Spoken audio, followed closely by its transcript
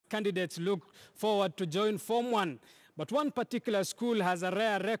candidates look forward to join Form 1. But one particular school has a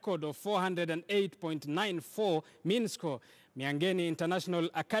rare record of 408.94 mean score. Miangeni International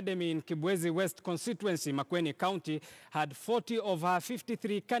Academy in Kibwezi West constituency, Makueni County, had 40 of her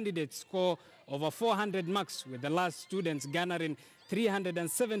 53 candidates score over 400 marks, with the last students garnering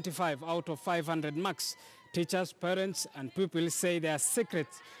 375 out of 500 marks. Teachers, parents, and pupils say their secret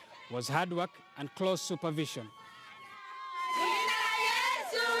was hard work and close supervision.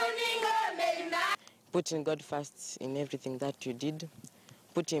 Putting God first in everything that you did.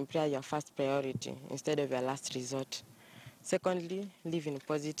 Putting prayer your first priority instead of your last resort. Secondly, living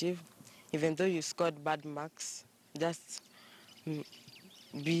positive. Even though you scored bad marks, just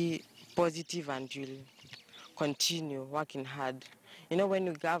be positive and you'll continue working hard. You know, when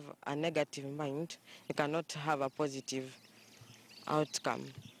you have a negative mind, you cannot have a positive outcome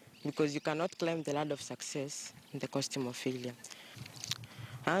because you cannot climb the ladder of success in the costume of failure.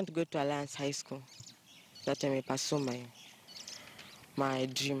 I want to go to Alliance High School that I may pursue my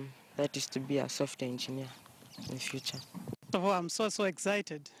dream, that is to be a software engineer in the future. First of all, I'm so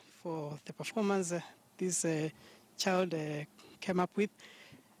excited for the performance this child came up with.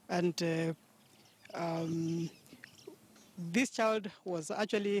 And this child was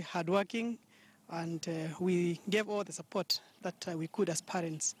actually hardworking, and we gave all the support that we could as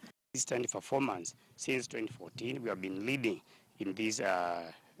parents. This kind of performance, since 2014, we have been leading in this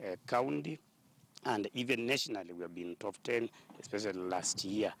county, and even nationally we have been top 10, especially last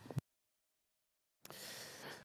year.